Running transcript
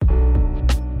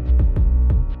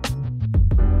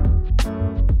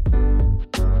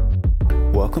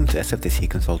to SFTC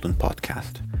Consultant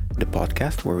Podcast, the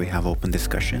podcast where we have open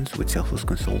discussions with Salesforce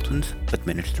consultants,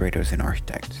 administrators, and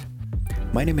architects.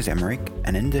 My name is Emeric,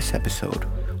 and in this episode,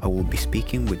 I will be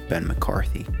speaking with Ben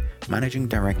McCarthy, Managing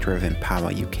Director of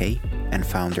Empower UK and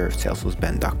founder of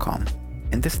SalesforceBen.com.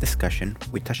 In this discussion,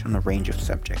 we touch on a range of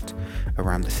subjects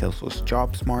around the Salesforce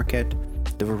jobs market,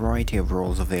 the variety of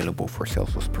roles available for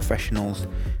Salesforce professionals,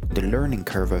 the learning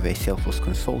curve of a Salesforce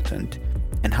consultant,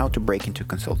 and how to break into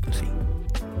consultancy.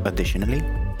 Additionally,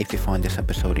 if you find this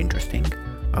episode interesting,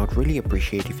 I would really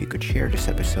appreciate if you could share this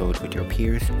episode with your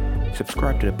peers,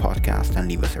 subscribe to the podcast, and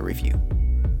leave us a review.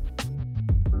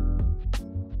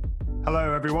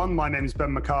 Hello everyone, my name is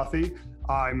Ben McCarthy.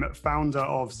 I'm founder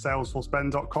of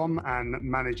SalesforceBen.com and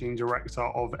Managing Director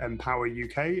of Empower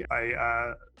UK,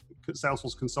 a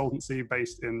Salesforce consultancy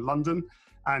based in London.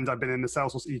 And I've been in the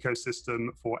Salesforce ecosystem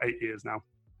for 8 years now.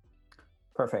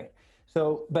 Perfect.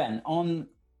 So Ben, on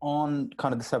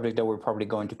kind of the subject that we're probably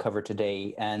going to cover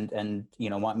today, and you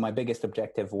know, my biggest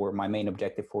objective or my main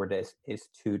objective for this is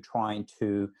to try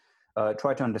to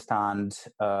understand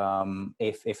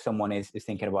if someone is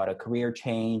thinking about a career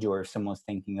change, or if someone's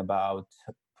thinking about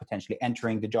potentially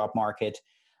entering the job market,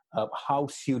 how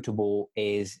suitable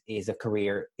is a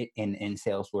career in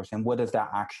Salesforce, and what does that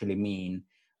actually mean?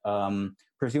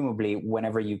 Presumably,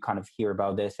 whenever you kind of hear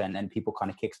about this and people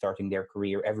kind of kickstarting their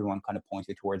career, everyone kind of points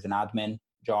it towards an admin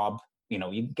job. You know,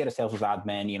 you get a Salesforce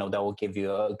admin, you know, that will give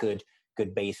you a good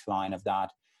baseline of that.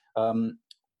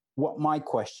 What my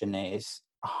question is,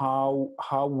 how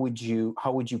would you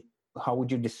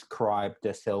describe the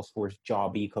Salesforce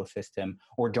job ecosystem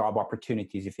or job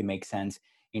opportunities, if it makes sense,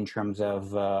 in terms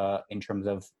of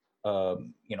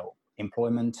you know,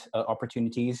 employment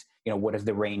opportunities? You know, what is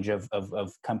the range of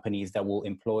companies that will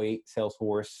employ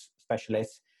Salesforce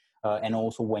specialists? And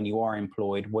also, when you are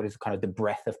employed, what is kind of the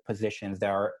breadth of positions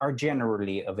that are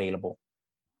generally available?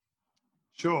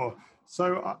 Sure.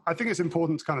 So I think it's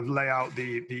important to kind of lay out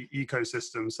the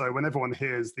ecosystem. So when everyone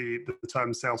hears the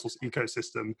term Salesforce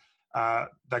ecosystem,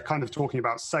 they're kind of talking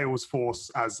about Salesforce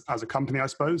as a company, I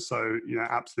suppose. So, you know,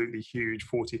 absolutely huge,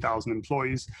 40,000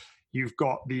 employees. You've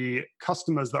got the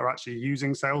customers that are actually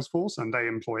using Salesforce, and they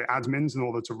employ admins in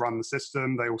order to run the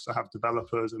system. They also have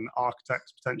developers and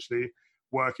architects potentially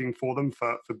working for them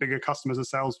for bigger customers of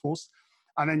Salesforce.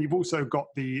 And then you've also got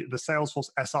the Salesforce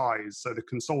SIs, so the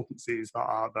consultancies that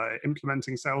are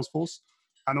implementing Salesforce,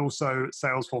 and also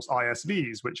Salesforce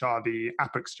ISVs, which are the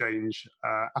App Exchange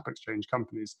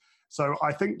companies. So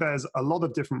I think there's a lot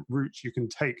of different routes you can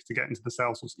take to get into the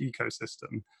Salesforce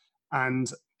ecosystem.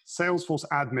 And Salesforce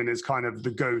admin is kind of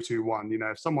the go-to one. You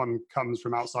know, if someone comes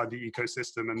from outside the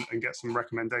ecosystem and gets some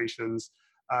recommendations,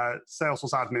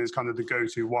 Salesforce admin is kind of the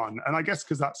go-to one. And I guess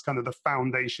because that's kind of the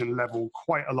foundation level,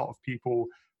 quite a lot of people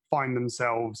find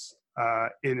themselves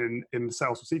in the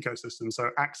Salesforce ecosystem.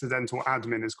 So accidental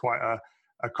admin is quite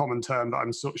a common term that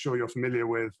I'm sure you're familiar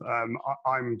with.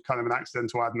 I'm kind of an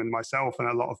accidental admin myself, and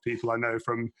a lot of people I know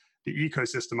from the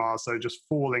ecosystem are, so just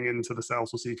falling into the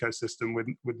Salesforce ecosystem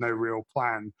with no real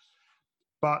plan.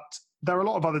 But there are a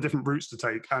lot of other different routes to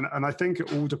take, and I think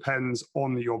it all depends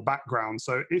on your background.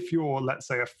 So if you're, let's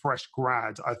say, a fresh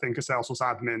grad, I think a Salesforce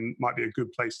admin might be a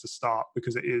good place to start,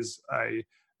 because it is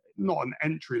not an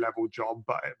entry-level job,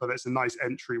 but it's a nice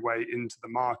entryway into the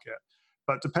market.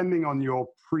 But depending on your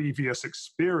previous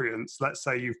experience, let's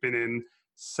say you've been in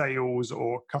sales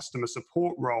or customer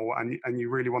support role, and you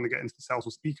really want to get into the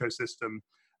Salesforce ecosystem,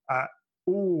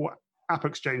 all App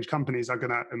Exchange companies are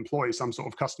going to employ some sort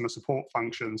of customer support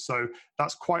function. So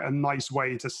that's quite a nice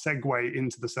way to segue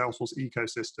into the Salesforce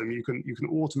ecosystem. You can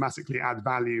automatically add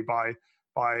value by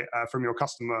from your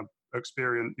customer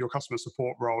experience, your customer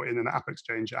support role in an App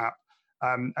Exchange app.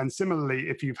 And similarly,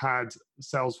 if you've had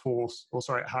come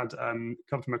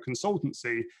from a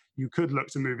consultancy, you could look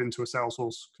to move into a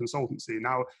Salesforce consultancy.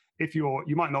 Now,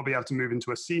 you might not be able to move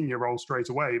into a senior role straight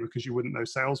away because you wouldn't know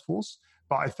Salesforce,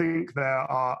 but I think there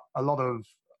are a lot of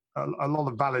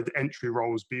valid entry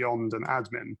roles beyond an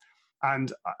admin.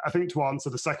 And I think, to answer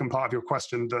the second part of your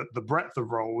question, the breadth of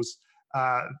roles,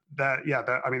 I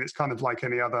mean, it's kind of like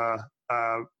any other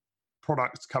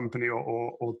product company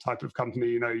or type of company.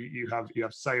 You know, you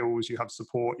have sales, you have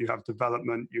support, you have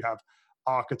development, you have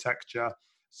architecture.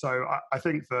 So I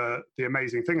think the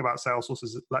amazing thing about Salesforce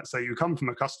is, let's say you come from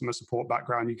a customer support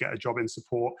background, you get a job in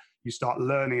support, you start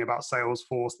learning about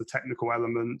Salesforce, the technical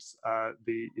elements,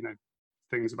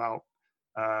 things about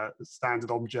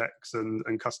standard objects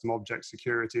and custom object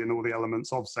security and all the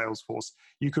elements of Salesforce.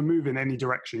 You can move in any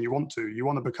direction you want to. You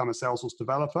want to become a Salesforce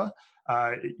developer,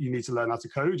 you need to learn how to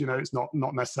code. You know, it's not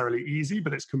necessarily easy,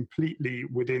 but it's completely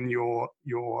within your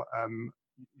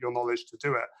your knowledge to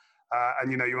do it.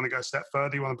 And you want to go a step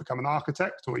further, you want to become an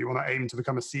architect, or you want to aim to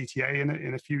become a CTA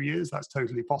in a few years, that's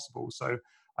totally possible. So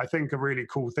I think a really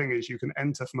cool thing is you can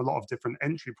enter from a lot of different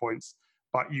entry points,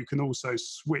 but you can also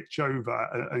switch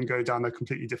over and go down a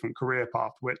completely different career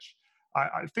path, which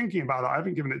thinking about it, I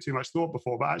haven't given it too much thought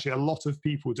before, but actually a lot of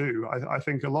people do. I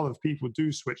think a lot of people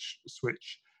do switch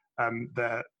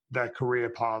their career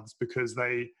paths because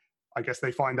I guess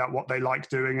they find out what they like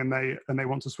doing and they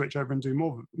want to switch over and do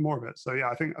more of it. So yeah,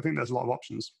 I think there's a lot of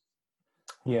options.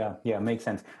 Yeah, makes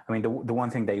sense. I mean, the one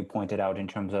thing that you pointed out in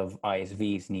terms of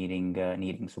ISVs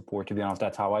needing support, to be honest,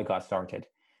 that's how I got started.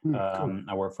 Cool.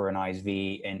 I worked for an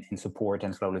ISV in support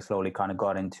and slowly kind of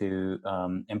got into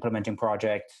implementing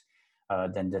projects,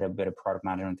 then did a bit of product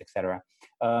management, etc.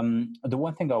 The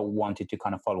one thing I wanted to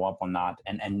kind of follow up on that,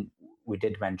 and we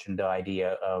did mention the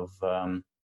idea of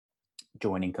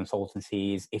joining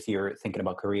consultancies. If you're thinking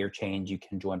about career change, you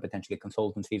can join potentially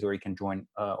consultancies, or you can join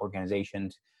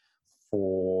organizations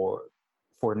for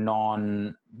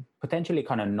potentially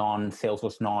kind of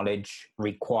non-Salesforce knowledge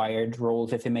required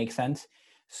roles, if it makes sense.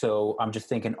 So I'm just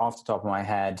thinking off the top of my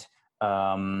head,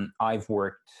 I've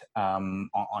worked on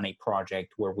a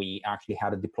project where we actually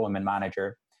had a deployment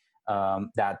manager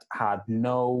that had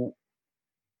not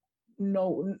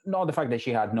the fact that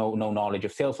she had no knowledge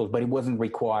of Salesforce, but it wasn't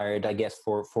required, I guess,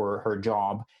 for her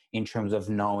job in terms of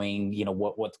knowing,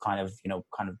 what's kind of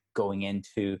going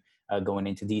into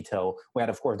detail. We had,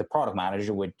 of course, the product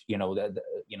manager, which,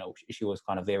 she was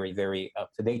kind of very, very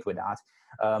up to date with that.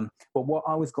 But what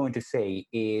I was going to say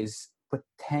is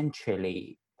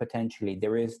potentially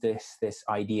there is this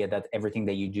idea that everything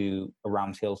that you do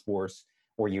around Salesforce,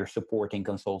 or you're supporting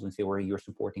consultancy, or you're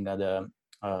supporting other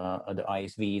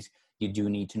ISVs, you do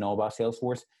need to know about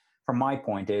Salesforce. From my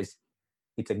point is,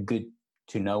 it's a good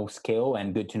to know skill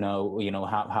and good to know,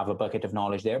 have a bucket of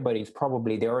knowledge there, but it's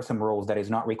probably, there are some roles that is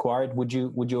not required. Would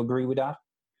you agree with that?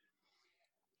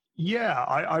 Yeah,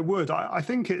 I would. I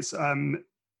think it's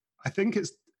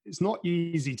not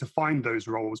easy to find those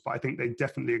roles, but I think they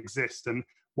definitely exist. And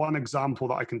one example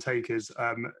that I can take is,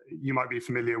 you might be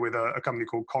familiar with a company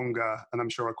called Conga, and I'm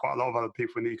sure quite a lot of other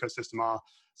people in the ecosystem are.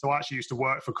 So I actually used to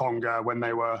work for Conga when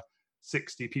they were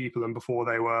 60 people and before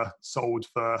they were sold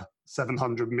for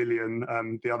 700 million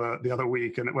the other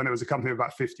week, and when it was a company of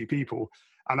about 50 people.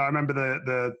 And I remember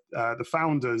the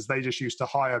founders, they just used to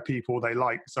hire people they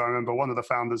liked. So I remember one of the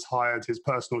founders hired his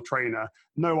personal trainer,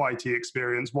 no IT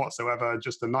experience whatsoever,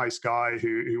 just a nice guy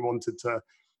who wanted to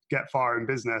get far in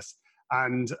business.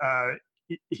 And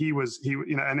he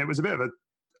and it was a bit of a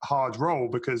hard role,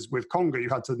 because with Conga you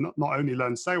had to not only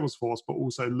learn Salesforce but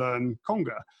also learn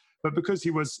Conga. But because he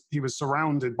was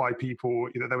surrounded by people,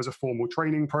 there was a formal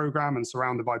training program and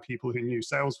surrounded by people who knew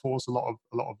Salesforce, a lot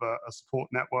of a support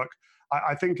network.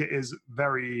 I think it is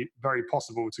very, very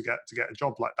possible to get a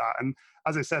job like that. And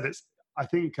as I said, I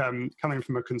think coming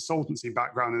from a consultancy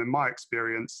background, and in my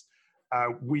experience,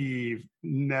 we've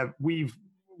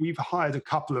hired a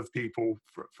couple of people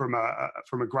from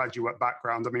a graduate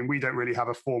background. I mean, we don't really have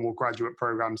a formal graduate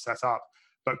program set up,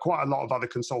 but quite a lot of other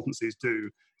consultancies do.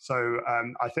 So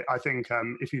I think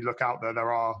if you look out there,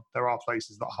 there are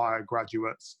places that hire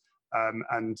graduates,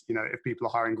 and if people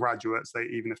are hiring graduates,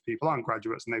 even if people aren't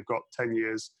graduates and they've got 10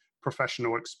 years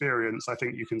professional experience, I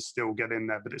think you can still get in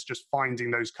there. But it's just finding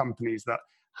those companies that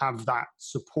have that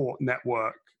support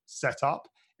network set up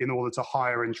in order to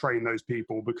hire and train those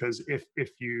people. Because if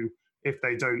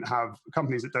they don't have,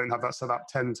 companies that don't have that set up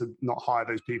tend to not hire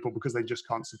those people because they just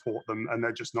can't support them, and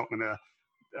they're just not going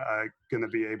to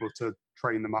be able to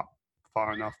train them up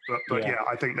far enough. But yeah,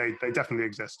 I think they definitely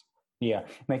exist. Yeah,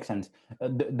 makes sense.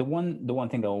 The one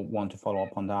thing I want to follow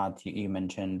up on that you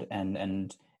mentioned,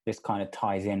 and this kind of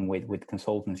ties in with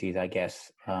consultancies, I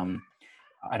guess.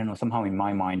 I don't know, somehow in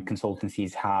my mind,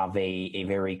 consultancies have a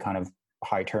very kind of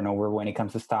high turnover when it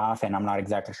comes to staff, and I'm not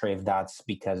exactly sure if that's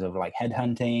because of like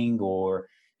headhunting or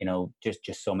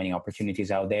just so many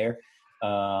opportunities out there.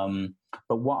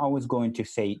 But what I was going to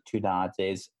say to that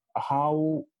is,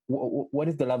 what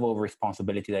is the level of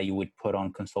responsibility that you would put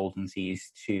on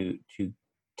consultancies to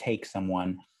take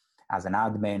someone as an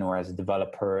admin or as a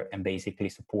developer and basically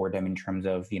support them in terms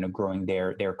of growing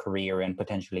their career and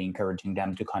potentially encouraging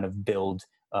them to kind of build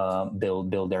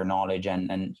their knowledge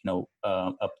and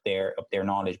up their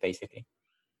knowledge basically?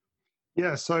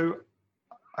 Yeah, so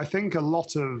I think a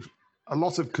lot of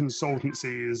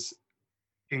consultancies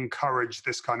encourage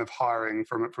this kind of hiring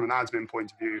from an admin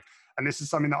point of view. And this is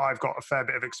something that I've got a fair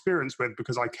bit of experience with,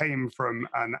 because I came from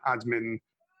an admin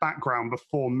background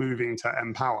before moving to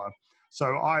Empower.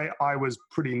 So I was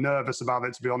pretty nervous about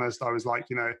it, to be honest. I was like,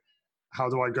 how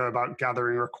do I go about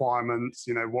gathering requirements,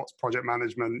 what's project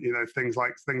management, things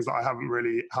that I haven't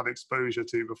really had exposure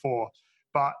to before.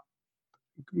 But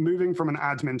moving from an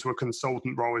admin to a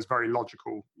consultant role is very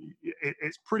logical.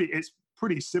 It's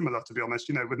pretty similar, to be honest.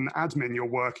 With an admin, you're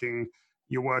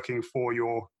working for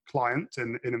your client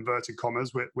in inverted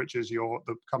commas, which is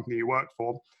the company you work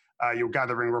for. You're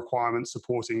gathering requirements,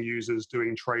 supporting users,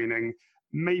 doing training,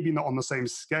 maybe not on the same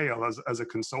scale as a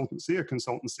consultancy. A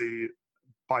consultancy,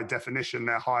 by definition,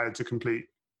 they're hired to complete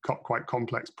quite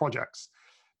complex projects.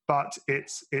 But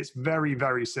it's very,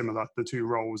 very similar, the two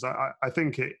roles. I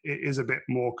think it is a bit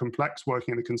more complex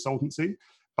working in a consultancy,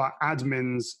 but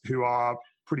admins who are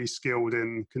pretty skilled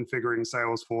in configuring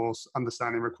Salesforce,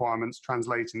 understanding requirements,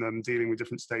 translating them, dealing with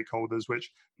different stakeholders,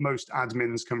 which most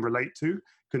admins can relate to,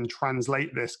 can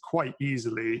translate this quite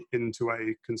easily into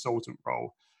a consultant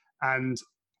role. And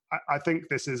I think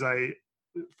this is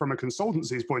from a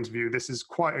consultancy's point of view, this is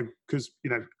because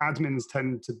admins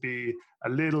tend to be a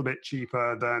little bit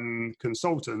cheaper than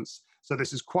consultants. So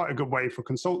this is quite a good way for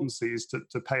consultancies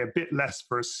to pay a bit less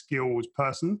for a skilled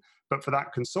person, but for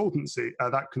that admin,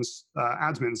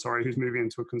 who's moving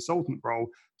into a consultant role,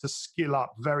 to skill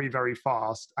up very, very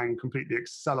fast and completely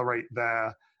accelerate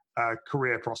their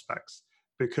career prospects.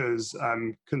 Because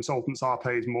consultants are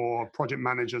paid more, project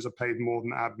managers are paid more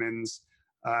than admins.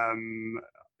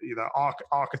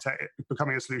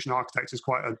 Becoming a solution architect is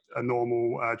quite a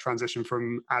normal transition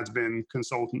from admin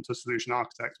consultant to solution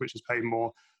architect, which is paid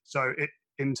more. So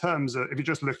in terms of, if you're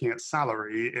just looking at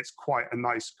salary, it's quite a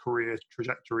nice career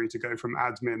trajectory to go from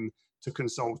admin to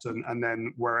consultant and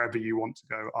then wherever you want to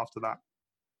go after that.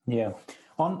 Yeah.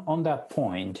 On that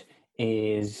point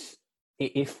is,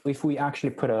 if we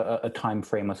actually put a time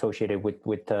frame associated with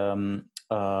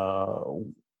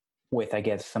I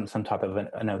guess some type of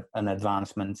an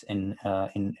advancement in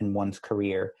one's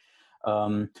career.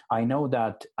 I know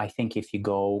that I think if you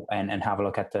go and have a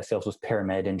look at the Salesforce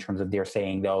pyramid in terms of they're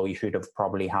saying, though, you should have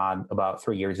probably had about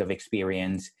 3 years of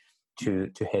experience to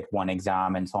hit one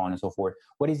exam and so on and so forth.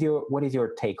 What is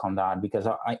your take on that? Because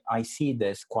I see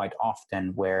this quite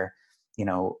often where,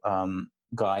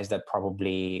 guys that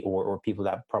probably, or people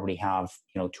that probably have,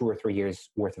 2 or 3 years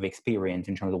worth of experience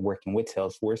in terms of working with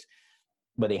Salesforce,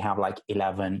 but they have like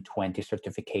 11, 20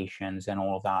 certifications and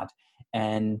all of that.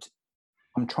 And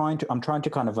I'm trying to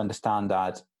kind of understand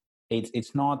that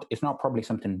it's not probably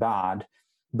something bad,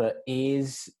 but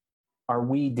are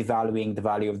we devaluing the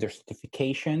value of their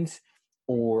certifications,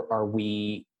 or are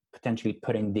we potentially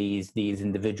putting these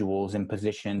individuals in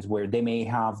positions where they may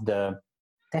have the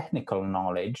technical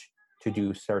knowledge to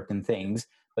do certain things,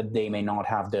 but they may not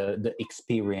have the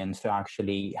experience to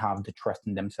actually have the trust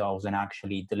in themselves and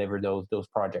actually deliver those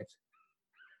projects?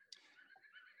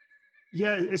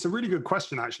 Yeah, it's a really good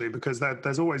question, actually, because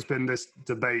there's always been this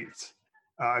debate.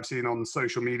 I've seen on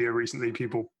social media recently,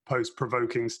 people post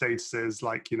provoking statuses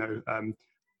like,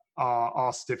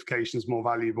 are certifications more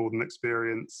valuable than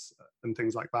experience and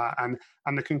things like that.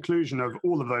 And the conclusion of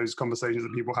all of those conversations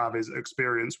that people have is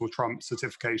experience will trump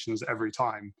certifications every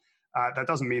time. That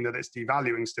doesn't mean that it's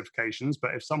devaluing certifications,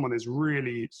 but if someone is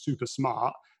really super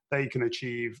smart, they can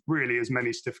achieve really as many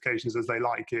certifications as they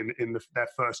like in their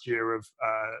first year of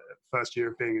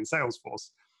being in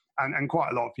Salesforce. And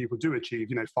quite a lot of people do achieve,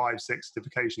 5, 6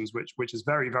 certifications, which is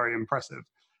very, very impressive.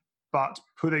 But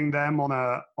putting them on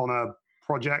a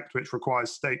project which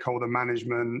requires stakeholder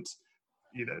management,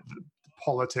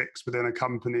 politics within a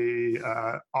company,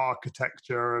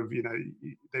 architecture of,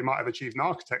 they might have achieved an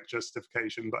architecture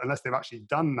certification, but unless they've actually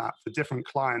done that for different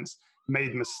clients,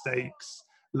 made mistakes,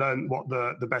 learned what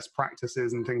the best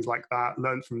practices and things like that,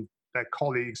 learned from their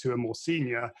colleagues who are more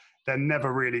senior, they're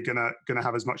never really gonna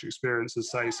have as much experience as,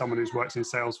 say, someone who's worked in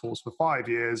Salesforce for 5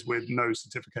 years with no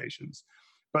certifications.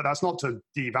 But that's not to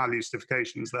devalue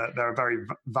certifications. They're a very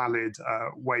valid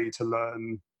way to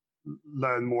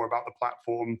learn more about the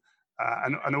platform.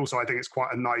 And also, I think it's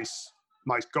quite a nice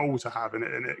goal to have, and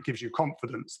it gives you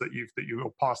confidence that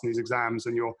you're passing these exams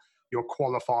and you're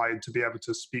qualified to be able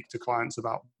to speak to clients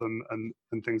about them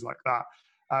and things like that.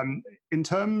 In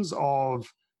terms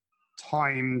of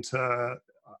time to,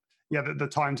 the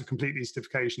time to complete these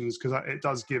certifications, because it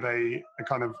does give a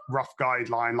kind of rough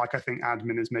guideline. Like I think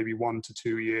admin is maybe 1 to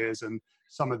 2 years, and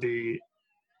some of the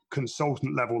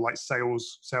consultant level, like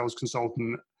sales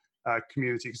consultant,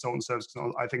 community consultant, service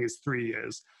consultant, I think is 3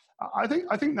 years. I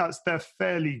think they're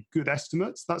fairly good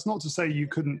estimates. That's not to say you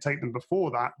couldn't take them before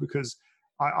that, because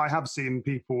I have seen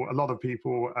a lot of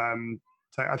people.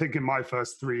 I think in my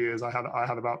first 3 years, I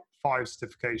had about 5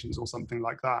 certifications or something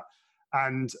like that,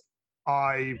 and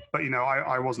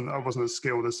I wasn't as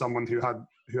skilled as someone who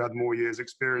had more years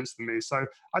experience than me. So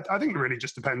I think it really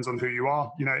just depends on who you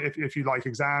are. If you like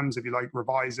exams, if you like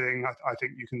revising, I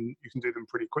think you can do them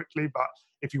pretty quickly. But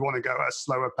if you want to go at a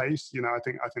slower pace, I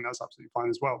think that's absolutely fine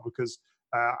as well, because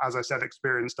as I said,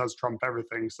 experience does trump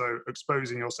everything. So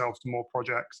exposing yourself to more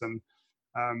projects and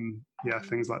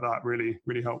things like that really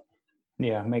help.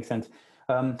 Yeah, makes sense.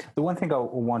 The one thing I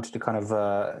wanted to kind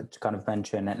of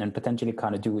mention and potentially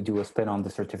kind of do a spin on the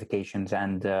certifications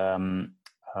and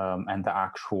the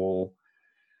actual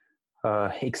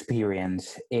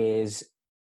experience is,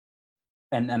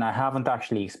 and I haven't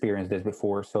actually experienced this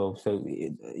before, so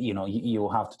you'll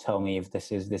have to tell me if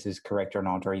this is correct or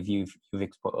not, or if you've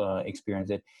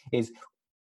experienced it. Is,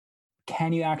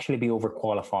 can you actually be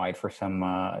overqualified for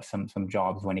some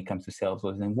jobs when it comes to sales?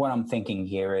 And what I'm thinking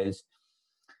here is,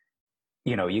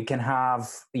 you can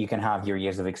have your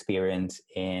years of experience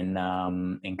in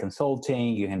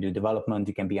consulting, you can do development,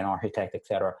 you can be an architect,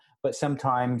 etc. But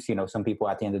sometimes, some people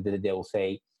at the end of the day will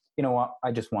say, you know what,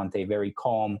 I just want a very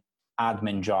calm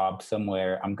admin job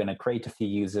somewhere. I'm going to create a few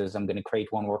users, I'm going to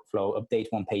create one workflow, update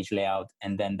one page layout,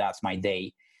 and then that's my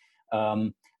day.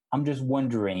 I'm just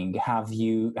wondering, have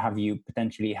you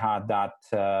potentially had that?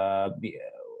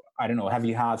 I don't know. Have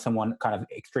you had someone kind of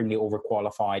extremely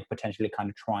overqualified, potentially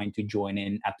kind of trying to join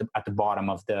in at the bottom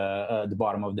of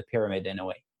the pyramid in a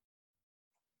way?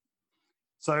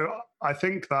 So I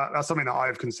think that's something that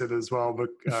I've considered as well, but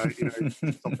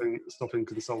stopping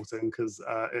consulting, because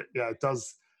it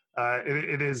does.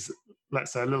 It is,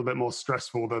 let's say, a little bit more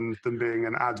stressful than being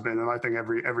an admin, and I think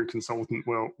every consultant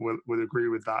will agree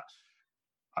with that.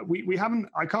 We haven't.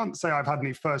 I can't say I've had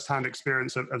any first-hand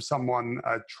experience of someone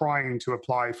trying to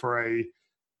apply for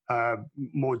a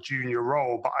more junior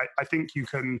role, but I think you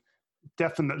can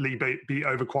definitely be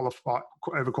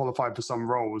overqualified for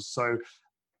some roles. So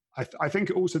I think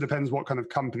it also depends what kind of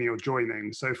company you're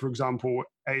joining. So, for example,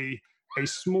 a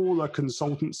smaller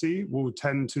consultancy will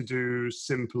tend to do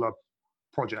simpler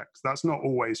projects. That's not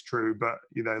always true, but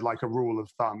like a rule of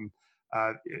thumb.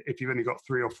 If you've only got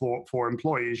 3 or 4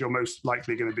 employees, you're most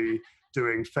likely going to be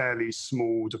doing fairly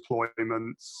small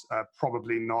deployments,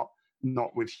 probably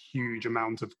not with huge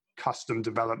amount of custom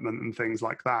development and things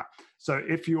like that. So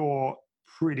if you're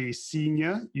pretty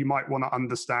senior, you might want to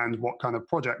understand what kind of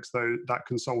projects that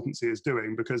consultancy is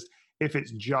doing, because if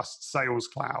it's just Sales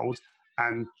Cloud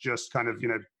and just kind of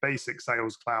basic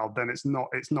Sales Cloud, then it's not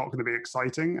going to be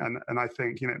exciting. And I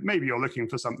think maybe you're looking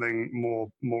for something more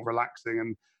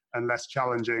relaxing and less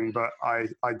challenging, but I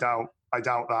doubt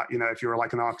that, if you're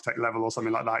like an architect level or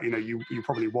something like that, you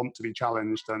probably want to be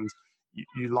challenged, and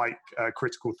you like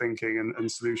critical thinking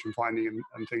and solution finding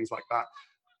and things like that.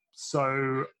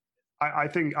 So I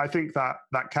think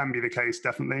that can be the case,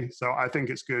 definitely. So I think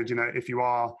it's good, if you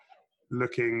are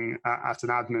looking at an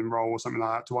admin role or something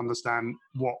like that, to understand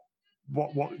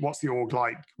what's the org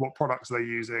like, what products are they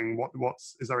using,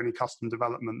 is there any custom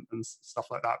development and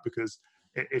stuff like that, because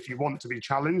if you want to be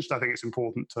challenged, I think it's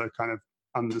important to kind of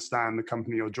understand the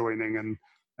company you're joining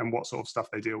and what sort of stuff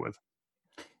they deal with.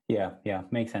 Yeah,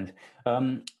 makes sense.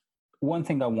 One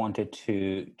thing I wanted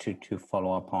to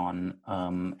follow up on,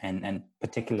 and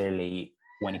particularly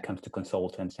when it comes to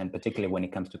consultants, and particularly when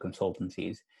it comes to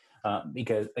consultancies,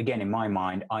 because again, in my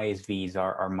mind, ISVs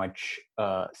are much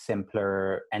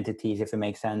simpler entities, if it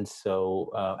makes sense. So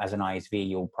as an ISV,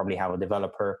 you'll probably have a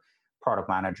developer, product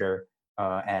manager,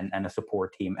 and a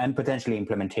support team, and potentially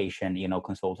implementation,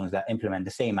 consultants that implement the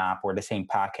same app or the same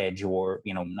package, or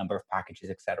number of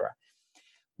packages, etc.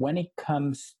 When it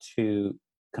comes to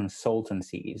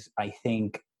consultancies, I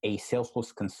think a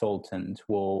Salesforce consultant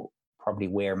will probably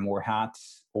wear more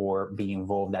hats or be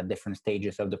involved at different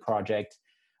stages of the project.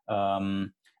 And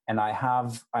I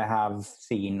have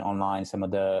seen online some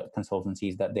of the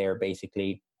consultancies that they're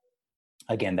basically,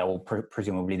 again, that will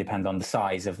presumably depend on the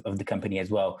size of the company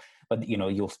as well. But,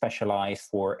 you'll specialize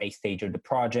for a stage of the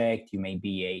project. You may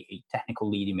be a technical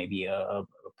lead, you may be a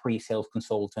pre-sales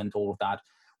consultant, all of that.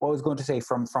 What I was going to say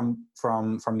from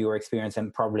your experience,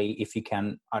 and probably if you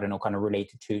can, I don't know, kind of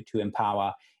relate it to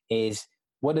Empower, is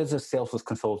what does a Salesforce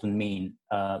consultant mean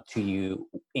to you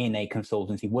in a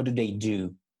consultancy? What do they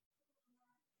do?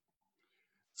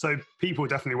 So people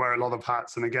definitely wear a lot of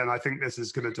hats. And again, I think this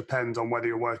is going to depend on whether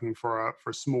you're working for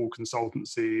a small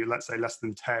consultancy, let's say less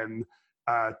than 10,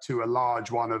 to a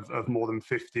large one of more than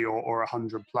 50 or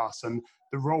 100 plus. And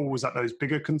the roles at those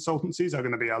bigger consultancies are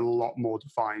going to be a lot more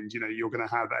defined. You're going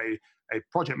to have a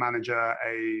project manager,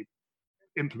 a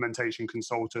implementation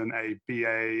consultant, a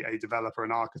BA, a developer,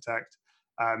 an architect,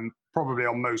 probably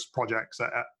on most projects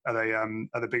at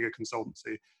a bigger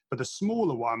consultancy. For the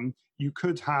smaller one, you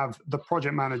could have the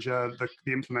project manager,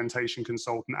 the implementation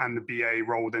consultant, and the BA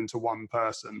rolled into one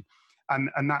person.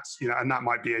 And that's, and that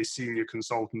might be a senior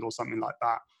consultant or something like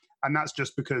that. And that's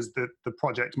just because the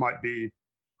project might be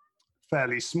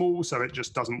fairly small, so it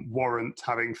just doesn't warrant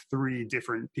having 3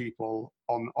 different people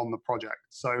on the project.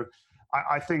 So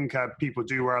I think people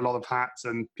do wear a lot of hats,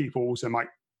 and people also might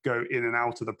go in and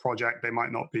out of the project. They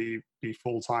might not be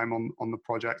full-time on the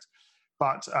project.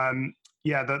 But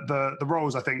the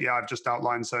roles, I think, I've just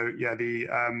outlined. So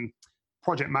the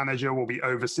project manager will be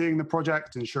overseeing the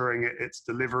project, ensuring its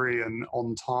delivery and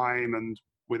on time and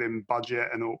within budget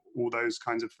and all those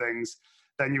kinds of things.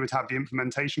 Then you would have the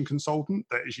implementation consultant,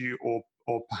 that is you,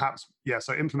 or perhaps,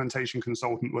 so implementation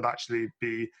consultant would actually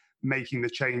be making the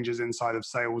changes inside of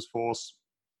Salesforce,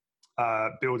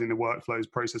 building the workflows,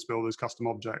 process builders, custom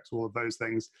objects, all of those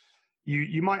things.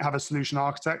 You might have a solution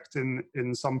architect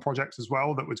in some projects as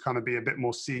well that would kind of be a bit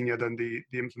more senior than the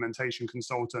implementation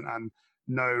consultant and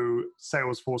know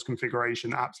Salesforce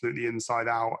configuration absolutely inside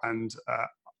out, and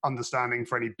understanding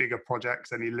for any bigger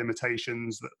projects, any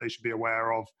limitations that they should be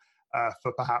aware of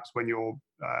for perhaps when you're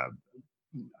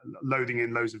loading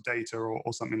in loads of data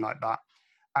or something like that.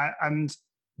 And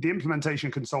the implementation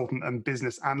consultant and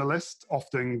business analyst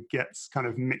often gets kind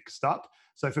of mixed up.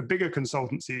 So for bigger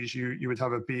consultancies, you would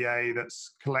have a BA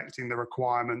that's collecting the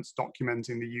requirements,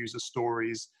 documenting the user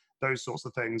stories, those sorts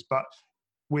of things. But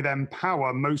with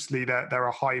Empower, mostly they're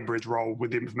a hybrid role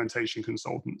with the implementation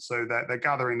consultant. So they're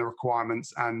gathering the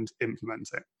requirements and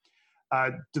implementing.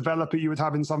 Developer you would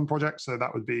have in some projects, so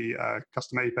that would be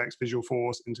custom Apex,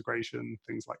 Visualforce, integration,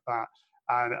 things like that.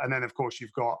 And then, of course,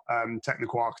 you've got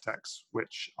technical architects,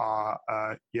 which are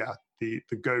the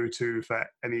go-to for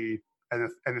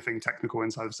anything technical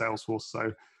inside of Salesforce.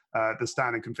 So the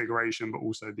standard configuration, but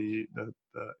also the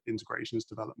integrations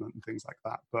development and things like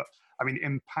that. But I mean,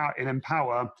 in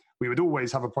Empower, we would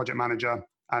always have a project manager,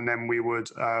 and then we would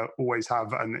always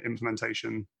have an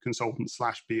implementation consultant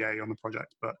 / BA on the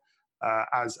project. But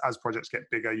as projects get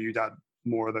bigger, you'd add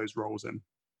more of those roles in.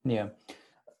 Yeah.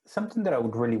 Something that I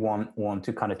would really want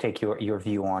to kind of take your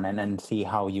view on and see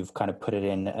how you've kind of put it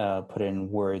in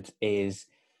words is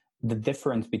the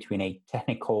difference between a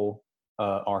technical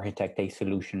architect, a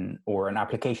solution, or an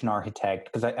application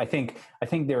architect. Because I think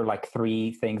there are like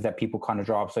 3 things that people kind of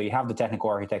drop. So you have the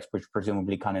technical architects, which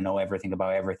presumably kind of know everything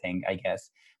about everything, I guess.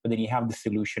 But then you have the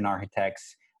solution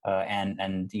architects,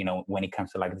 and when it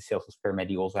comes to like the Salesforce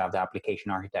pyramid, you also have the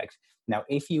application architects. Now,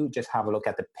 if you just have a look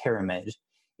at the pyramid,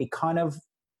 it kind of,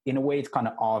 in a way, it's kind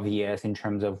of obvious in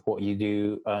terms of what you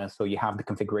do. So you have the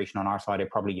configuration on our side.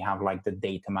 You have like the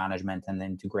data management and the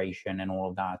integration and all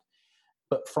of that.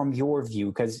 But from your view,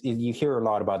 because you hear a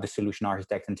lot about the solution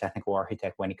architect and technical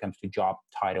architect when it comes to job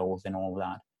titles and all of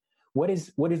that, what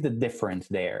is the difference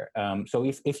there? So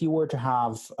if you were to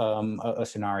have a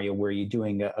scenario where you're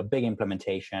doing a big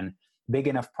implementation, big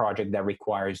enough project that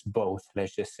requires both,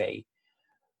 let's just say,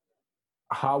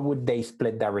 how would they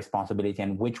split that responsibility,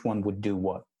 and which one would do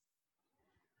what?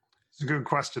 It's a good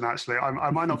question, actually.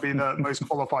 I might not be the most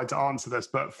qualified to answer this,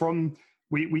 but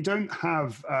we don't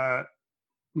have kind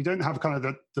of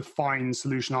the defined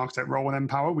solution architect role in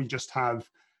Empower. We just have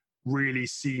really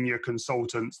senior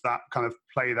consultants that kind of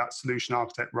play that solution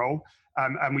architect role.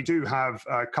 And we do have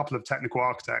a couple of technical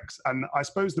architects. And I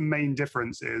suppose the main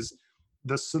difference is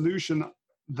the solution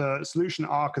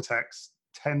architects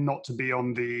tend not to be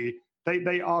on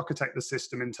they architect the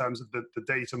system in terms of the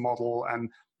data model and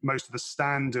most of the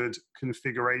standard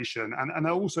configuration. And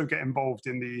they'll also get involved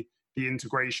in the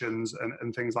integrations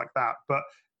and things like that. But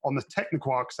on the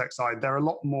technical architect side, they're a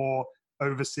lot more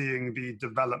overseeing the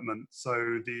development.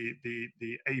 So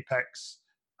the Apex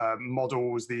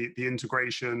models, the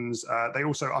integrations. They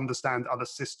also understand other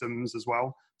systems as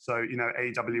well. So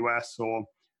AWS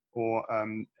or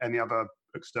any other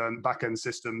external backend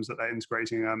systems that they're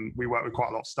integrating. We work with quite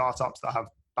a lot of startups that have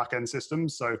backend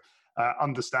systems. So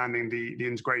understanding the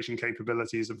integration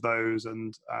capabilities of those,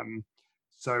 and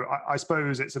so I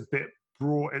suppose it's a bit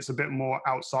broad. It's a bit more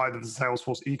outside of the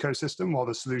Salesforce ecosystem, while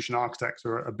the solution architects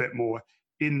are a bit more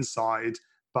inside.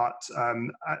 But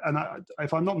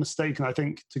if I'm not mistaken, I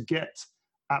think to get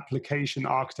application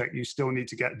architect, you still need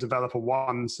to get developer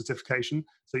 1 certification.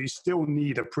 So you still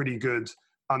need a pretty good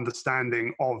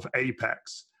understanding of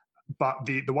Apex. But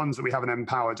the ones that we have in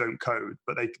Empower don't code,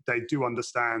 but they do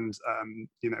understand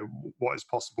what is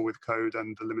possible with code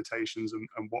and the limitations and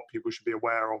what people should be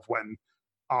aware of when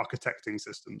architecting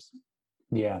systems.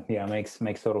 Yeah, makes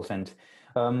total sense.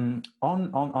 On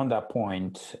that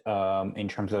point, in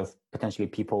terms of potentially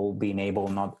people being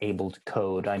not able to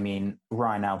code, I mean,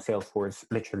 right now, Salesforce,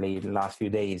 literally the last few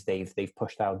days, they've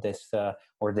pushed out this,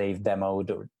 or they've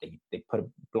demoed, or they put a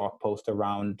blog post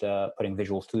around putting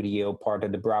Visual Studio part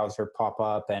of the browser pop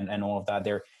up and all of that.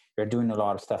 They're doing a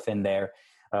lot of stuff in there.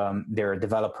 There are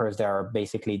developers that are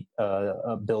basically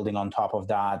building on top of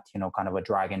that, kind of a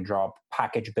drag and drop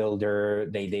package builder.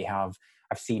 They have,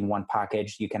 I've seen one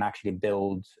package you can actually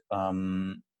build,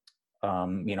 you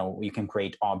can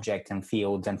create objects and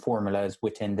fields and formulas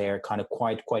within there, kind of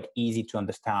quite easy to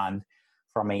understand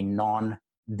from a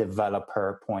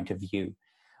non-developer point of view.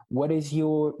 What is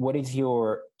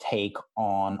your take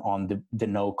on the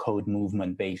no code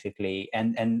movement, basically?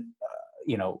 And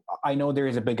I know there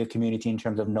is a bigger community in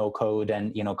terms of no code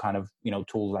and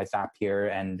tools like Zapier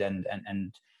and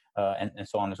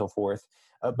so on and so forth.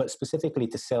 But specifically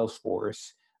to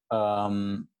Salesforce,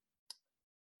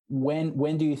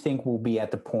 when do you think we'll be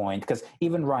at the point? Because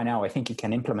even right now, I think you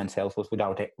can implement Salesforce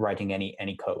without writing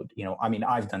any code. I mean,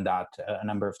 I've done that a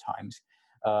number of times.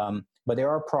 But there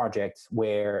are projects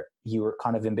where you're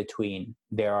kind of in between.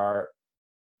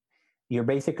 You're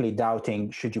basically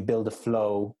doubting, should you build a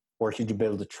flow or should you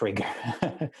build a trigger?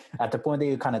 At the point that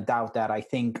you kind of doubt that, I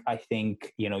think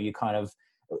you kind of,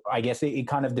 I guess it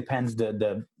kind of depends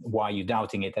the why you're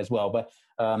doubting it as well. But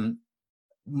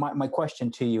my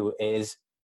question to you is,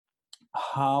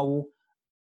 how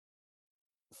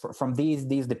from these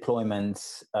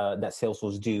deployments that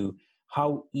Salesforce do,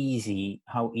 how easy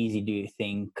do you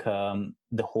think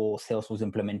the whole Salesforce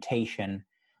implementation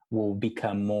will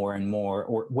become more and more,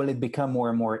 or will it become more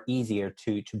and more easier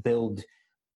to build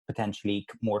potentially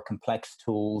more complex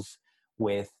tools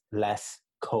with less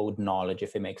code knowledge,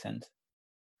 if it makes sense?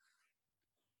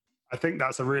 I think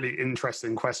that's a really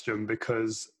interesting question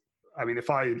because, I mean, if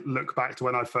I look back to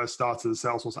when I first started as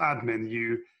Salesforce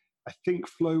admin, I think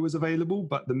Flow was available,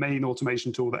 but the main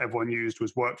automation tool that everyone used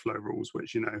was Workflow Rules,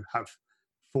 which, have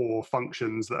 4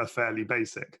 functions that are fairly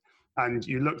basic. And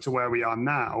you look to where we are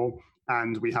now,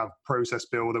 and we have Process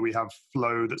Builder, we have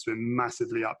Flow that's been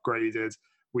massively upgraded.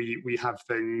 We have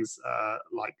things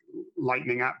like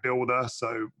Lightning App Builder,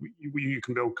 so you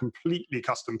can build completely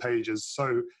custom pages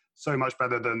so much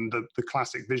better than the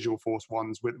classic Visualforce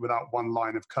ones without one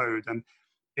line of code. And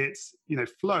it's,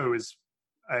 Flow is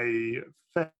a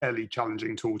fairly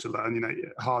challenging tool to learn,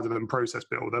 harder than Process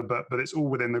Builder, but it's all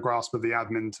within the grasp of the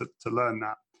admin to learn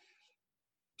that.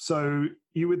 So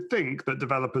you would think that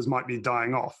developers might be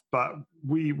dying off, but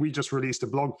we just released a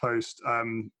blog post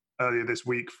earlier this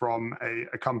week from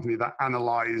a company that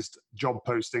analyzed job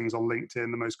postings on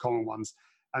LinkedIn, the most common ones.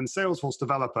 And Salesforce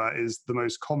developer is the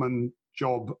most common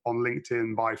job on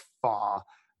LinkedIn by far.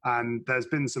 And there's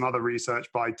been some other research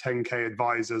by 10K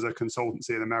Advisors, a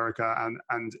consultancy in America,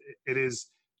 and it is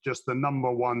just the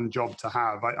number one job to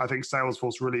have. I think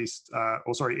Salesforce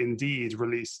Indeed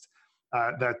released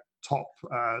their top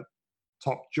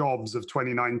jobs of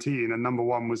 2019, and number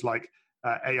one was like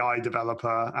AI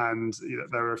developer, and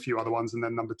there are a few other ones, and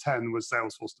then number 10 was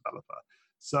Salesforce developer.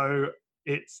 So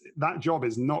that job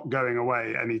is not going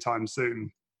away anytime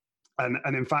soon.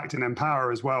 And in fact, in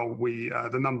Empower as well,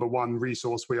 the number one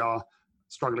resource we are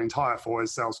struggling to hire for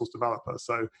is Salesforce developer.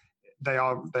 So they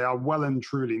are well and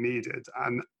truly needed.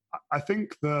 And I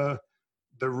think the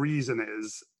reason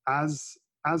is, as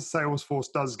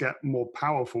Salesforce does get more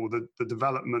powerful, the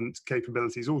development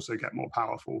capabilities also get more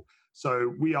powerful.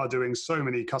 So we are doing so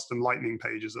many custom Lightning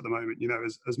pages at the moment.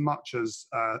 As much as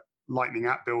Lightning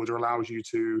App Builder allows you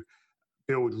to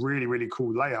build really, really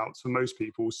cool layouts for most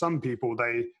people, some people,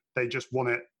 they just want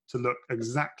it to look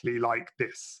exactly like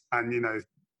this and,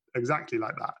 exactly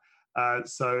like that.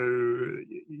 So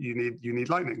you need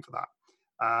Lightning for that.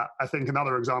 I think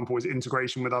another example is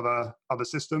integration with other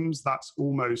systems. That's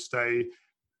almost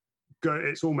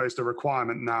it's almost a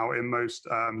requirement now in most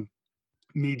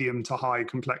medium to high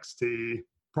complexity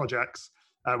projects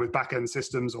with back-end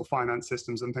systems or finance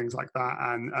systems and things like that.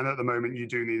 And at the moment, you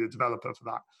do need a developer for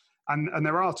that. And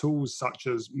there are tools such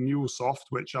as MuleSoft,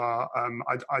 which are,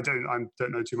 I don't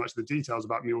know too much of the details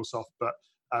about MuleSoft, but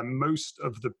most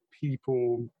of the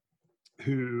people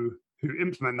who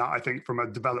implement that, I think, from a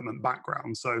development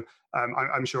background. So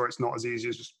I'm sure it's not as easy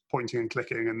as just pointing and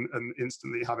clicking and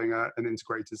instantly having an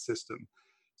integrated system.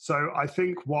 So I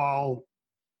think while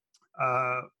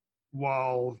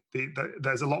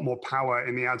there's a lot more power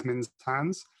in the admin's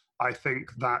hands, I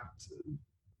think that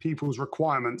people's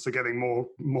requirements are getting more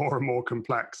and more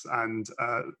complex, and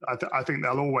I think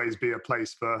there'll always be a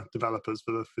place for developers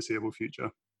for the foreseeable future.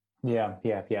 Yeah.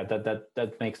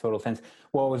 That makes total sense.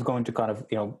 Well, I was going to kind of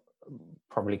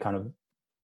probably kind of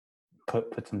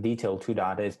put some detail to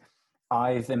that is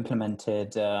I've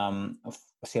implemented a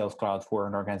Sales Cloud for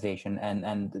an organization,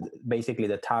 and basically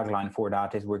the tagline for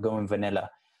that is we're going vanilla.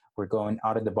 We're going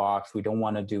out of the box. We don't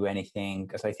want to do anything,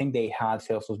 because I think they had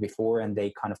Salesforce before and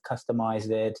they kind of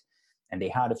customized it, and they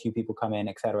had a few people come in,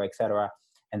 et cetera, et cetera.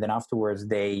 And then afterwards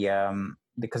they,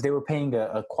 because they were paying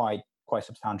a quite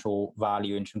substantial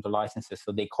value in terms of licenses,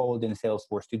 so they called in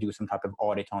Salesforce to do some type of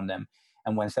audit on them.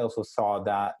 And when Salesforce saw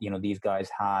that, these guys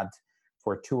had,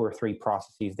 for 2 or 3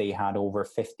 processes, they had over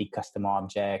 50 custom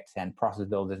objects and process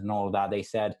builders and all of that, they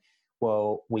said,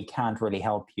 well, we can't really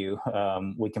help you.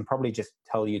 We can probably just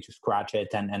tell you to scratch it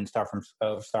and start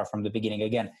from the beginning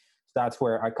again. So that's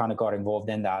where I kind of got involved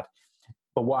in that.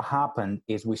 But what happened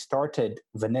is we started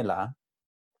vanilla,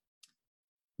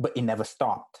 but it never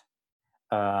stopped.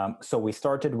 So we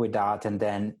started with that, and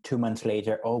then 2 months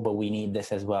later, but we need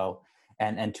this as well.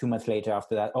 And 2 months later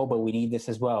after that, but we need this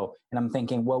as well. And I'm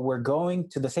thinking, well, we're going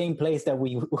to the same place that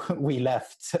we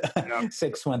left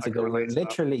 6 months ago. We're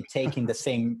literally taking the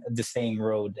same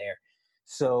road there.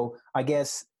 So I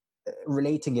guess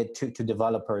relating it to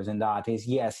developers, and that is,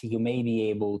 yes, you may be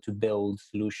able to build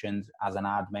solutions as an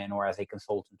admin or as a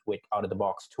consultant with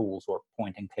out-of-the-box tools or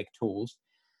point-and-click tools.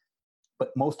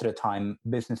 But most of the time,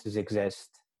 businesses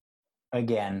exist,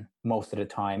 again, most of the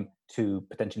time, to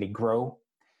potentially grow.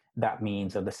 That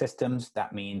means of the systems,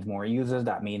 that means more users,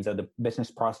 that means of the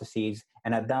business processes.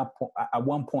 And at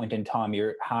one point in time,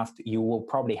 you will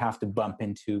probably have to bump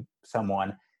into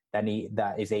someone that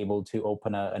is able to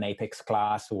open an Apex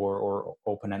class or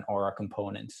open an Aura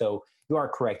component. So you are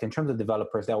correct. In terms of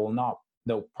developers,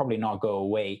 they'll probably not go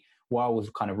away. What I was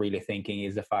kind of really thinking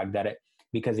is the fact that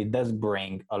because it does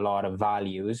bring a lot of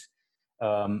values,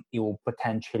 it will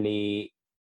potentially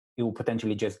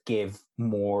just give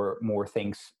more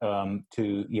things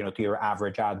to your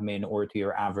average admin or to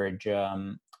your average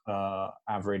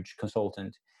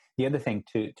consultant. The other thing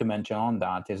to mention on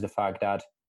that is the fact that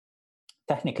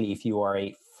technically, if you are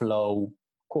a Flow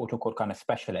quote unquote kind of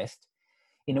specialist,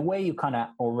 in a way you kind of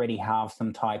already have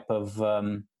some type of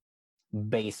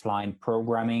baseline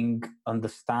programming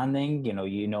understanding.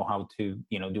 You know how to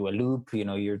do a loop.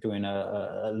 You're doing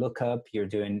a lookup. You're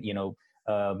doing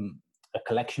a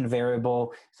collection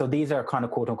variable. So these are kind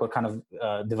of quote unquote kind of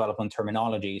development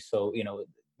terminology. So,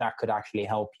 that could actually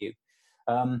help you.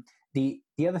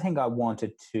 The other thing I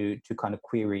wanted to kind of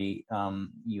query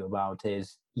you about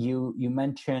is you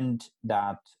mentioned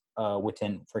that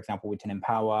within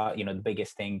Empower, the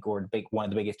biggest thing or one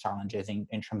of the biggest challenges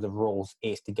in terms of roles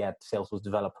is to get Salesforce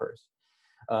developers.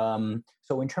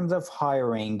 So in terms of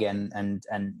hiring and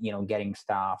getting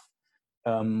staff,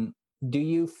 do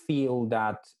you feel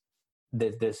that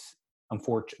this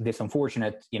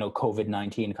unfortunate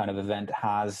COVID-19 kind of event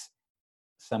has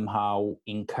somehow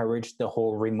encouraged the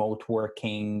whole remote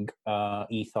working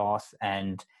ethos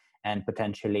and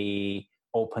potentially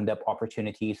opened up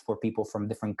opportunities for people from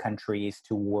different countries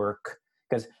to work?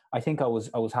 Because I think I was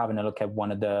having a look at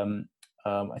one of the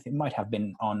I think it might have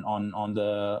been on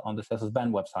the Salesforce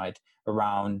Ben website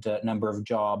around number of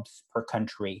jobs per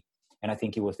country. And I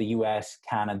think it was the US,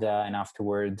 Canada, and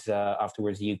afterwards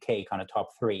UK, kind of top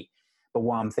 3. But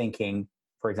what I'm thinking,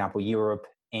 for example, Europe,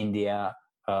 India,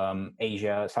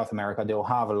 Asia, South America, they'll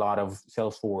have a lot of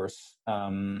Salesforce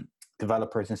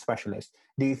developers and specialists.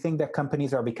 Do you think that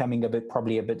companies are becoming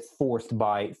probably a bit forced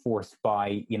by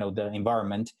the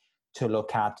environment to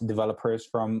look at developers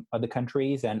from other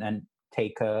countries and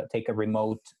take a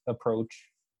remote approach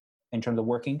in terms of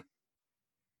working?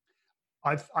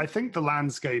 I think the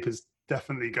landscape is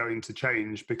definitely going to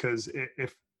change, because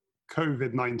if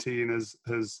COVID-19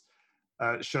 has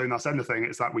shown us anything,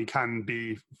 it's that we can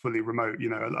be fully remote.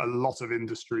 A lot of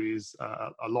industries,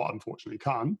 a lot unfortunately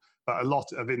can't, but a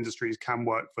lot of industries can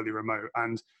work fully remote.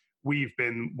 And we've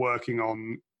been working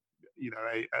on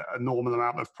a normal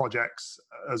amount of projects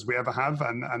as we ever have,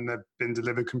 and they've been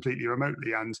delivered completely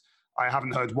remotely. And I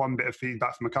haven't heard one bit of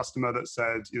feedback from a customer that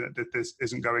said that this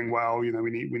isn't going well. We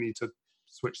need to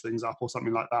switch things up or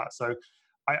something like that. So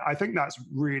I think that's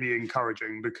really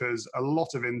encouraging, because a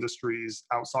lot of industries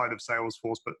outside of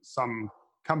Salesforce, but some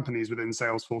companies within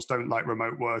Salesforce, don't like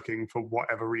remote working for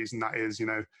whatever reason that is.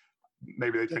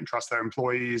 Maybe they don't trust their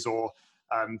employees, or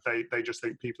they just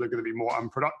think people are going to be more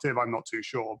unproductive. I'm not too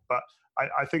sure. But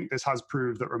I think this has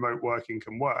proved that remote working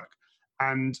can work.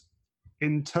 And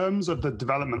in terms of the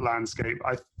development landscape,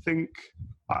 I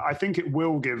think it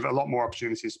will give a lot more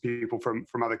opportunities to people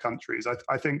from other countries.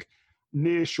 I think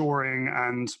nearshoring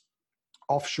and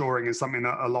offshoring is something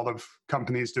that a lot of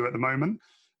companies do at the moment.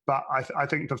 But I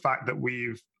think the fact that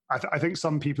we've I think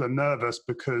some people are nervous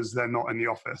because they're not in the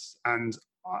office. And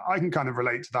I can kind of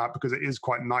relate to that because it is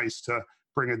quite nice to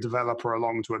bring a developer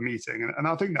along to a meeting. And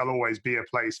I think there'll always be a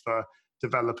place for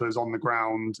developers on the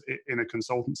ground in a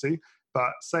consultancy.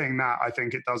 But saying that, I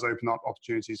think it does open up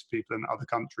opportunities for people in other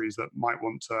countries that might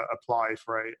want to apply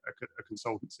for a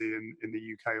consultancy in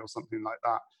the UK or something like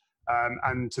that.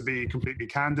 And to be completely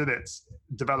candid,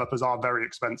 developers are very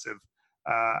expensive,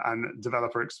 and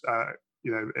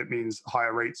it means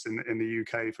higher rates in the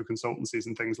UK for consultancies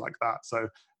and things like that. So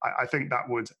I think that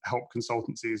would help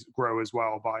consultancies grow as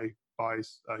well by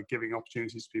giving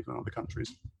opportunities to people in other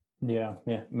countries. Yeah,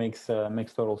 makes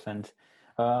total sense.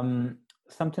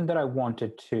 Something that I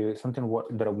wanted to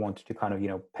kind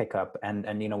of pick up,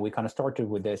 and we kind of started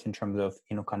with this in terms of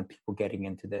kind of people getting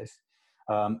into this,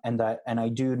 and I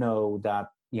do know that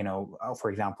for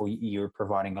example, you're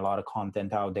providing a lot of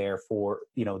content out there for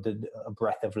the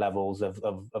breadth of levels of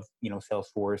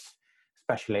Salesforce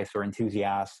specialists or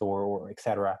enthusiasts or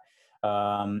etc.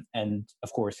 And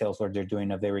of course, Salesforce, they're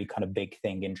doing a very kind of big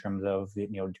thing in terms of their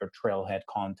Trailhead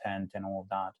content and all of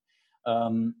that.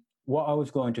 What I was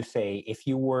going to say, if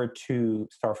you were to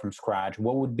start from scratch,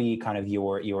 what would be kind of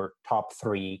your top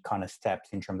 3 kind of steps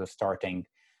in terms of starting?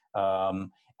 And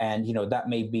that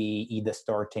may be either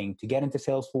starting to get into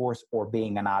Salesforce or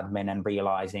being an admin and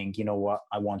realizing, what,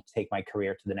 I want to take my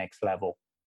career to the next level.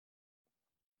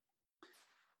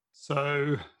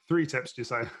 So 3 tips, do you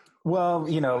say? Well,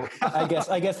 I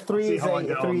guess 3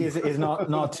 is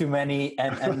not too many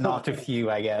and not too few,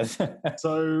 I guess.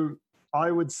 So I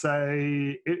would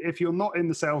say if you're not in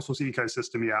the Salesforce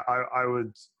ecosystem yet, I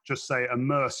would just say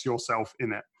immerse yourself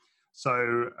in it.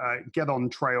 So get on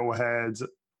Trailhead,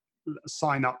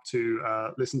 sign up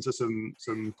to listen to some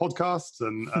podcasts,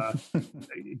 and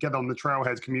get on the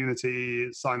Trailhead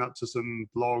community, sign up to some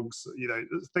blogs,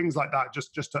 things like that,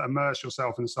 just to immerse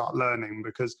yourself and start learning,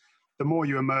 because the more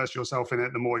you immerse yourself in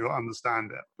it, the more you'll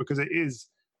understand it, because it is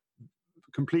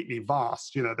completely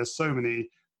vast. There's so many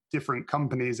different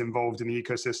companies involved in the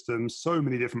ecosystem, so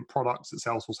many different products that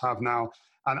Salesforce have now.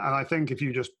 And I think if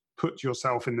you just put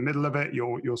yourself in the middle of it,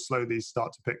 you'll slowly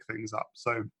start to pick things up.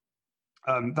 So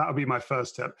that would be my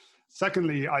first tip.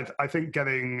 Secondly, I think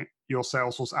getting your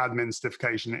Salesforce admin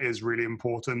certification is really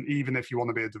important, even if you want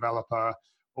to be a developer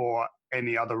or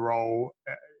any other role.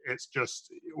 It's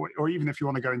just, or even if you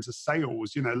want to go into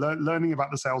sales, learning about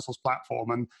the Salesforce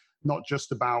platform, and not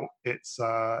just about its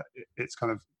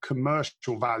kind of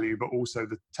commercial value, but also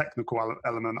the technical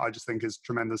element, I just think is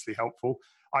tremendously helpful.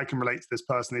 I can relate to this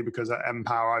personally because at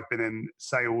Empower, I've been in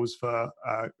sales for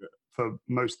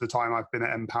most of the time I've been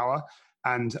at Empower,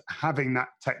 and having that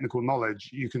technical knowledge,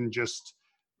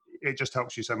 it just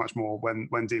helps you so much more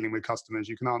when dealing with customers.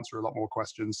 You can answer a lot more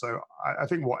questions. So I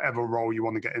think whatever role you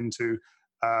want to get into,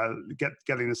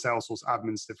 getting the Salesforce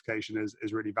admin certification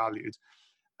is really valued.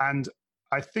 And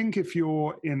I think if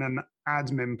you're in an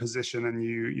admin position and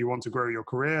you want to grow your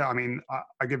career, I mean,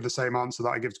 I give the same answer that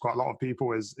I give to quite a lot of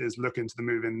people is look into the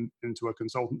move into a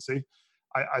consultancy.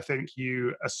 I think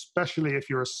especially if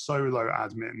you're a solo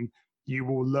admin, you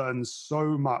will learn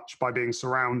so much by being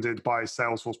surrounded by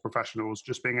Salesforce professionals,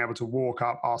 just being able to walk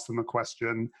up, ask them a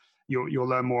question. You'll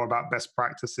learn more about best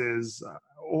practices,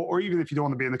 or even if you don't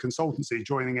want to be in a consultancy,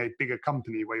 joining a bigger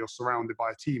company where you're surrounded by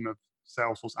a team of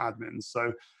Salesforce admins.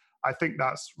 So I think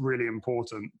that's really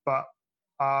important. But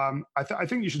I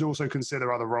think you should also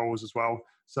consider other roles as well.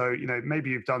 So,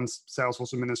 maybe you've done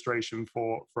Salesforce administration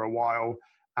for a while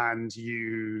and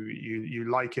you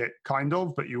like it kind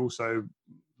of, but you also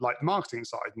like the marketing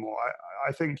side more.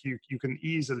 I think you can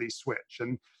easily switch.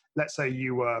 And let's say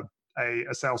you were a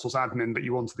Salesforce admin, but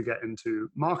you wanted to get into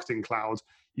Marketing Cloud,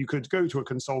 you could go to a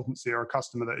consultancy or a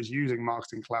customer that is using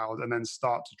Marketing Cloud and then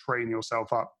start to train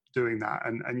yourself up doing that.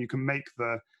 And you can make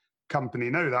the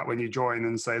company know that when you join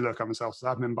and say, look, I'm a Salesforce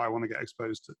admin, but I want to get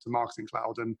exposed to Marketing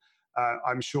Cloud. And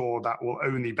I'm sure that will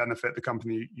only benefit the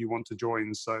company you want to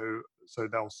join. So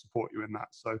they'll support you in that.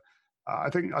 So I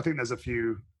think there's a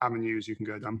few avenues you can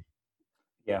go down.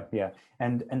 Yeah.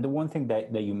 And the one thing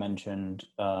that you mentioned,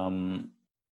 and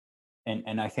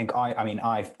I think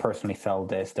I've personally felt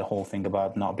this, the whole thing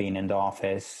about not being in the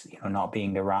office, not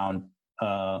being around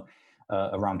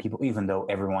people, even though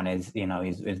everyone is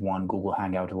one Google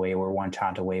Hangout away or one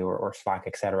chat away or Slack,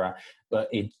 etc. But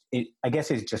it I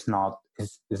guess it's just not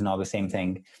the same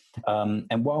thing.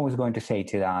 And what I was going to say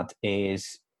to that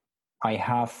is, I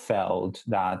have felt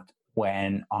that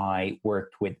when I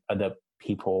worked with other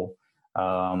people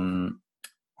on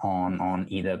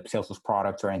either Salesforce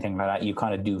products or anything like that, you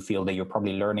kind of do feel that you're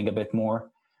probably learning a bit more,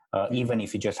 even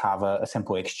if you just have a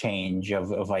simple exchange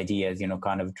of ideas,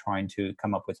 kind of trying to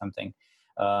come up with something.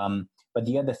 But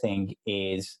the other thing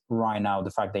is right now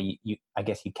the fact that you I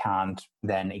guess you can't,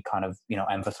 then it kind of,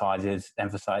 emphasize,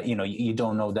 you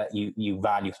don't know that you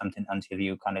value something until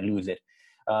you kind of lose it.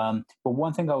 But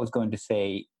one thing I was going to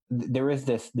say, there is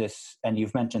this, and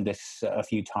you've mentioned this a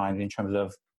few times in terms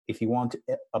of, if you want to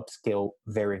upskill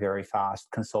very, very fast,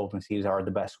 consultancies are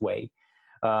the best way.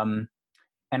 And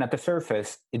at the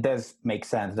surface, it does make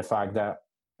sense. The fact that,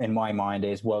 in my mind,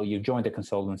 is, well, you joined a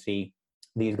consultancy,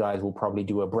 these guys will probably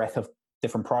do a breadth of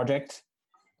different projects.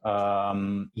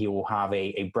 You will have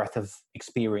a breadth of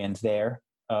experience there,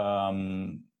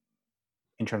 in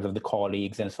terms of the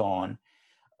colleagues and so on.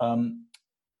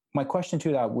 My question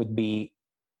to that would be,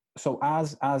 so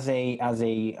as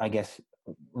a I guess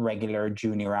regular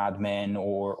junior admin,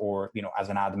 or as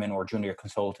an admin or junior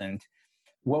consultant,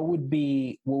 what would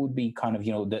be kind of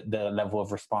the level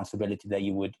of responsibility that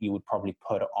you would probably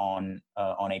put on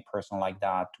a person like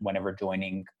that whenever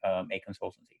joining a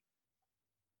consultancy?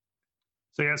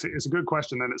 So yes, it's a good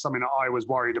question, and it's something that I was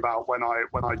worried about when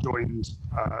I joined,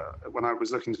 when I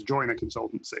was looking to join a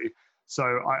consultancy. So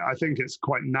I think it's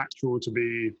quite natural to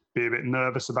be a bit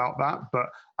nervous about that. But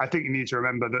I think you need to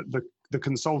remember that the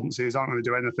consultancies aren't going to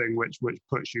do anything which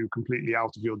puts you completely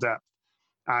out of your depth.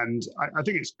 And I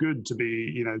think it's good to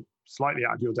be slightly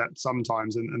out of your depth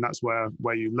sometimes, and that's where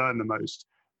you learn the most.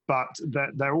 But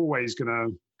they're always gonna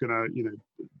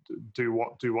do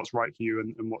what's right for you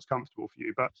and what's comfortable for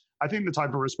you. But I think the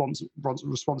type of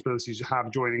responsibilities you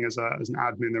have joining as an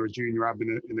admin or a junior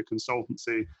admin in a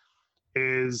consultancy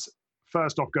is,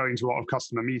 first off, going to a lot of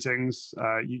customer meetings.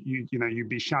 You'd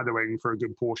be shadowing for a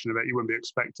good portion of it. You wouldn't be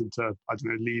expected to,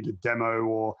 lead a demo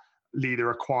or lead a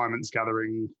requirements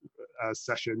gathering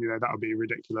session. That would be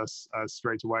ridiculous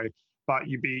straight away. But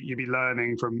you'd be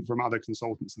learning from other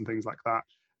consultants and things like that.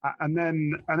 And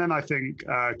then I think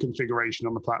configuration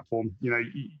on the platform.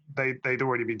 They'd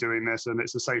already be doing this, and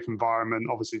it's a safe environment.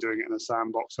 Obviously, doing it in a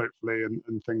sandbox, hopefully,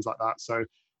 and things like that. So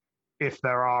if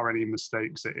there are any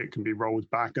mistakes, it can be rolled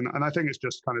back. And I think it's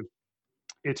just kind of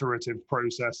iterative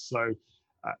process. So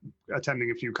attending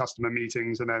a few customer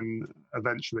meetings and then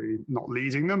eventually not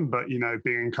leading them, but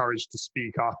being encouraged to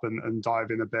speak up and dive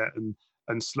in a bit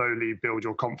and slowly build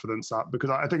your confidence up,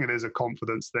 because I think it is a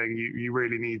confidence thing. You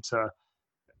really need to,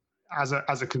 as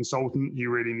a consultant, you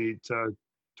really need to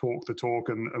talk the talk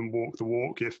and walk the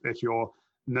walk. If you're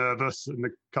nervous and the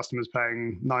customer's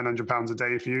paying £900 a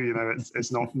day for you,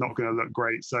 it's not going to look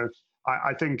great. So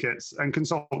I think and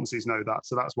consultancies know that,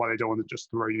 so that's why they don't want to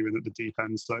just throw you in at the deep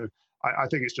end. So I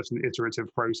think it's just an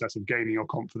iterative process of gaining your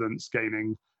confidence,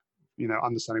 gaining,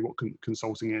 understanding what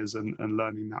consulting is and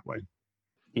learning that way.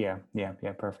 Yeah.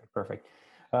 Perfect.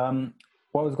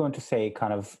 What I was going to say,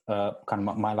 kind of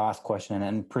my last question,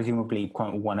 and presumably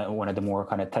one of the more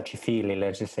kind of touchy-feely,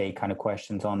 let's just say, kind of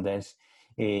questions on this,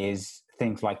 is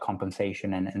things like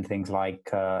compensation and things like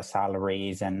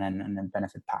salaries and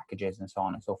benefit packages and so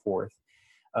on and so forth.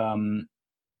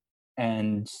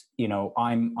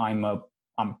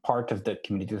 I'm part of the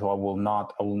community, so I will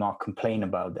not complain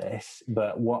about this.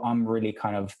 But what I'm really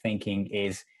kind of thinking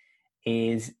is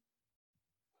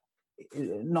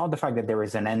not the fact that there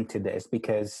is an end to this,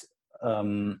 because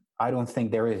I don't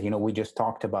think there is. We just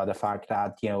talked about the fact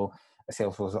that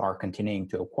Salesforce are continuing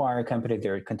to acquire companies,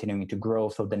 they're continuing to grow,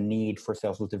 so the need for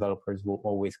Salesforce developers will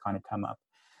always kind of come up.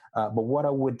 But what I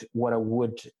would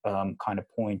kind of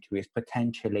point to is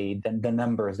potentially the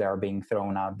numbers that are being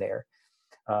thrown out there.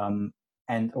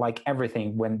 And like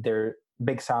everything, when there are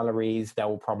big salaries, that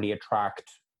will probably attract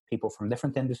people from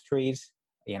different industries.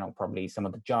 Probably some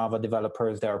of the Java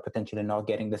developers that are potentially not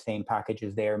getting the same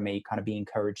packages there may kind of be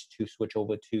encouraged to switch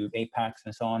over to Apex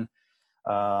and so on.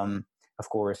 Of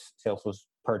course, Salesforce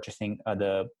purchasing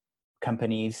other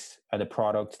companies, other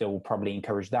products, that will probably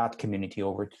encourage that community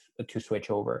over to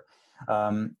switch over.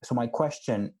 So my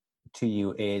question to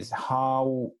you is,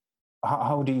 how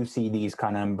do you see these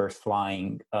kind of numbers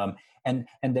flying? And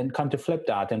then come to flip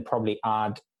that and probably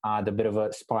add a bit of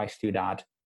a spice to that,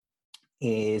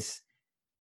 is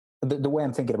the way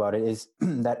I'm thinking about it is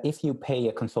that if you pay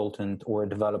a consultant or a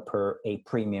developer a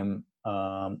premium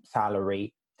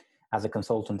salary as a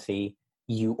consultancy,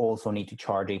 you also need to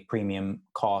charge a premium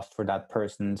cost for that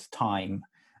person's time.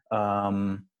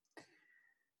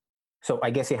 So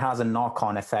I guess it has a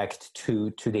knock-on effect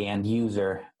to the end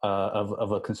user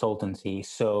of a consultancy.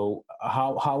 So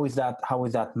how is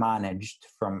that managed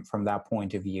from that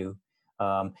point of view?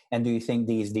 And do you think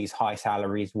these high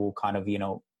salaries will kind of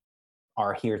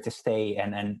are here to stay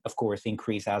and of course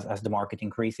increase as the market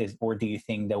increases, or do you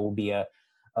think there will be a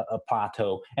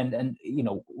plateau? And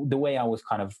the way I was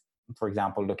kind of for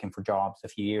example, looking for jobs a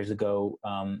few years ago,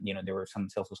 there were some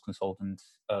Salesforce consultant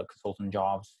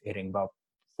jobs hitting about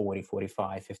 40,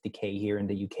 45, 50K here in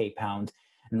the UK pound.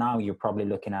 Now you're probably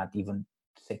looking at even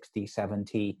 60,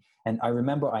 70. And I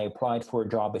remember I applied for a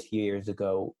job a few years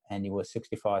ago and it was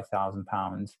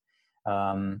 £65,000.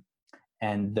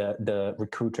 And the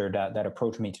recruiter that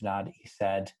approached me to that, he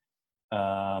said,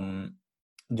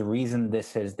 the reason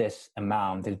this is this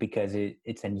amount is because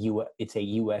it's a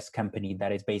US company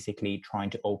that is basically trying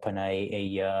to open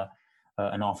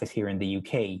an office here in the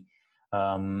UK.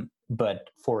 But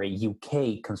for a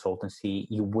UK consultancy,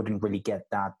 you wouldn't really get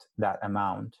that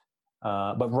amount.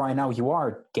 But right now you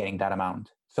are getting that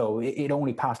amount. So it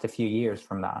only passed a few years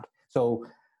from that. So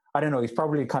I don't know. It's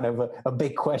probably kind of a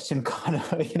big question, kind of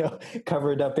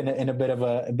covered up in a bit of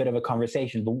a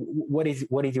conversation. But what is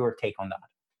your take on that?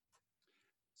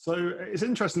 So it's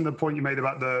interesting the point you made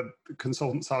about the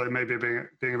consultant salary maybe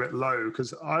being a bit low,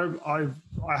 because I'm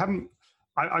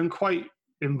quite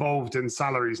involved in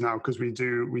salaries now, because we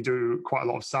do quite a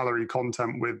lot of salary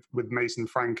content with Mason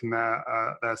Frank and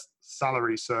their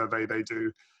salary survey they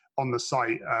do on the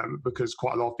site, because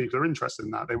quite a lot of people are interested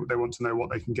in that. They want to know what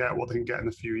they can get in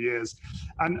a few years.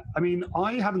 And I mean,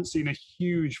 I haven't seen a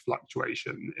huge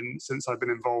fluctuation since I've been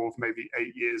involved maybe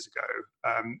 8 years ago,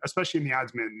 especially in the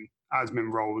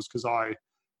admin roles, because I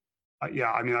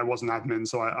was an admin,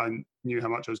 so I knew how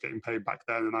much I was getting paid back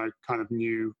then, and I kind of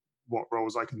knew what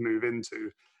roles I could move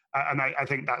into. And I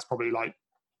think that's probably like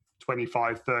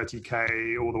 25,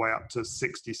 30K all the way up to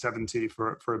 60, 70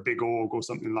 for a big org or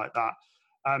something like that.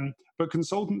 But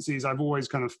consultancies, I've always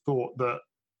kind of thought that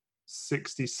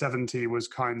 60, 70 was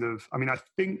kind of, I mean, I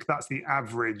think that's the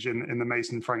average in the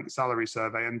Mason Frank salary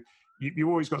survey. And you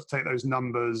always got to take those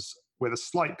numbers with a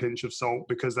slight pinch of salt,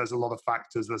 because there's a lot of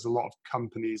factors. There's a lot of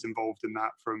companies involved in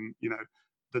that, from,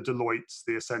 the Deloittes,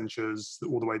 the Accentures,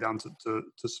 all the way down to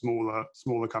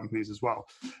smaller companies as well.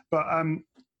 But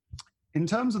in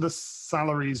terms of the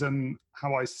salaries and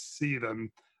how I see them,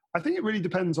 I think it really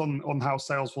depends on how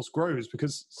Salesforce grows,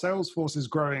 because Salesforce is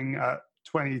growing at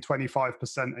 20,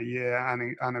 25% a year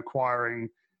and acquiring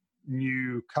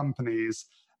new companies.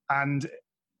 And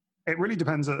it really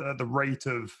depends at the rate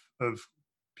of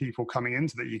people coming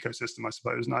into the ecosystem, I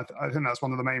suppose. And I think that's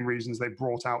one of the main reasons they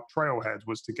brought out Trailhead,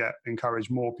 was to encourage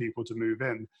more people to move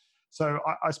in. So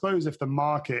I suppose if the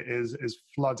market is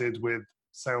flooded with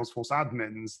Salesforce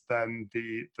admins, then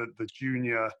the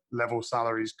junior level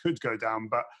salaries could go down.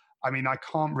 But I mean, I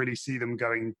can't really see them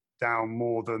going down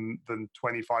more than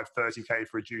 25, 30K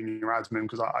for a junior admin,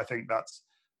 because I think that's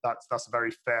a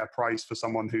very fair price for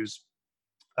someone who's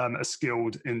a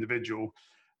skilled individual.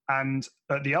 And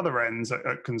at the other ends,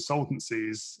 at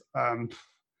consultancies,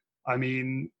 I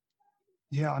mean,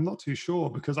 yeah, I'm not too sure,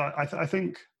 because I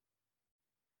think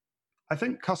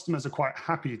customers are quite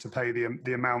happy to pay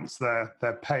the amounts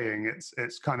they're paying.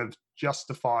 It's kind of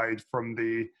justified from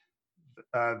the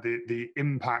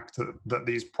impact that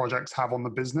these projects have on the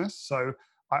business. So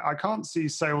I can't see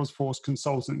Salesforce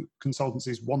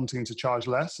consultancies wanting to charge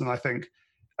less. And I think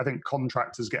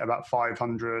contractors get about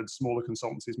 500, smaller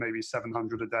consultancies maybe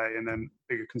 700 a day, and then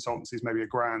bigger consultancies maybe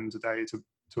 $1,000 a day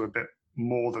to a bit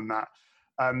more than that.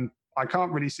 I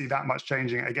can't really see that much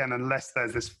changing, again, unless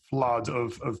there's this flood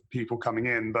of people coming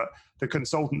in. But the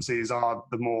consultancies are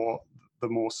the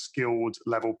more skilled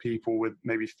level people with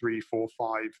maybe 3, 4,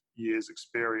 5 years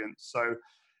experience. So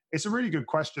it's a really good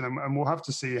question, and we'll have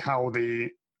to see how the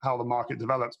market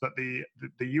develops. But the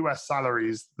US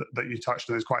salaries that you touched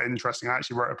on is quite interesting. I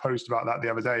actually wrote a post about that the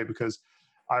other day, because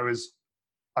I don't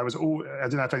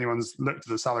know if anyone's looked at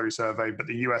the salary survey, but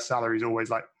the US salary is always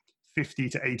like 50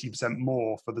 to 80%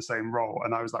 more for the same role.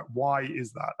 And I was like, why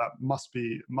is that? That must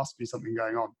be something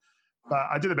going on. But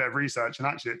I did a bit of research, and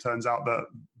actually it turns out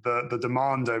that the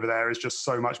demand over there is just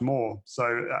so much more.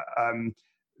 So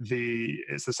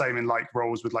it's the same in like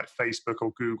roles with like Facebook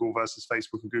or Google versus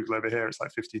Facebook and Google over here. It's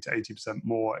like 50 to 80%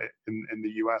 more in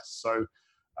the US. So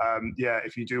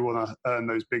if you do want to earn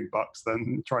those big bucks,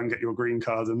 then try and get your green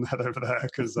card and head over there,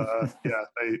 because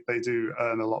they do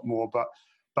earn a lot more. But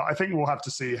I think we'll have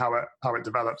to see how it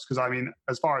develops, because I mean,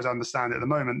 as far as I understand it at the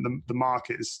moment, the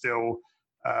market is still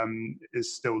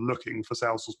looking for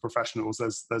Salesforce professionals.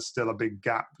 There's still a big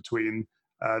gap between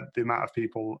the amount of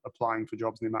people applying for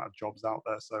jobs and the amount of jobs out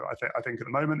there. So I think at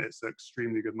the moment it's an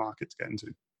extremely good market to get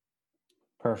into.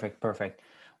 Perfect.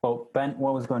 Well, Ben,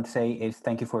 what I was going to say is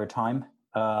thank you for your time.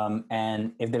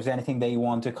 And if there's anything that you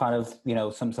want to kind of,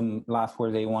 some last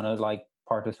word that you want to like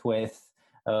part us with,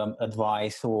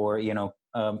 advice, or,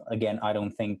 again, I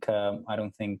don't think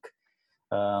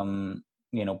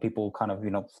people kind of,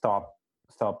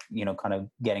 kind of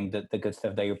getting the good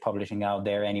stuff that you're publishing out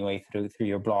there anyway through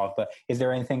your blog. But is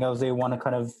there anything else that you want to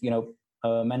kind of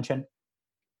mention?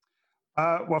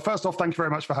 Well, first off, thank you very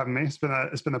much for having me. It's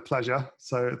been a pleasure.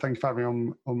 So thank you for having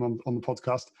me on the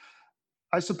podcast.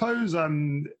 I suppose,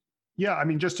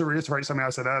 just to reiterate something I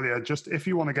said earlier, just if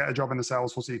you want to get a job in the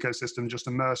Salesforce ecosystem, just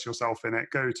immerse yourself in it.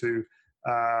 Go to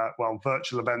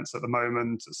virtual events at the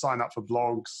moment. Sign up for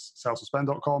blogs.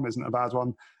 Salesforceben.com isn't a bad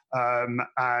one.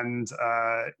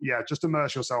 Just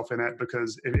immerse yourself in it,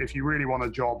 because if you really want a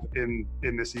job in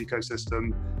this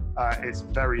ecosystem, it's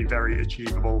very, very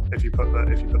achievable if you put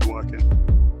the work in.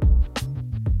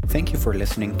 Thank you for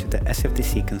listening to the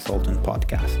SFDC Consultant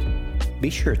podcast. Be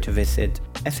sure to visit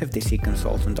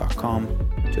sfdcconsultant.com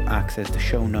to access the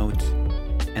show notes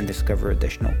and discover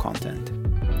additional content.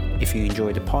 If you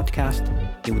enjoy the podcast,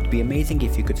 it would be amazing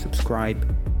if you could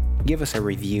subscribe, give us a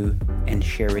review, and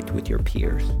share it with your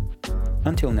peers.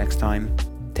 Until next time,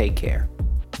 take care.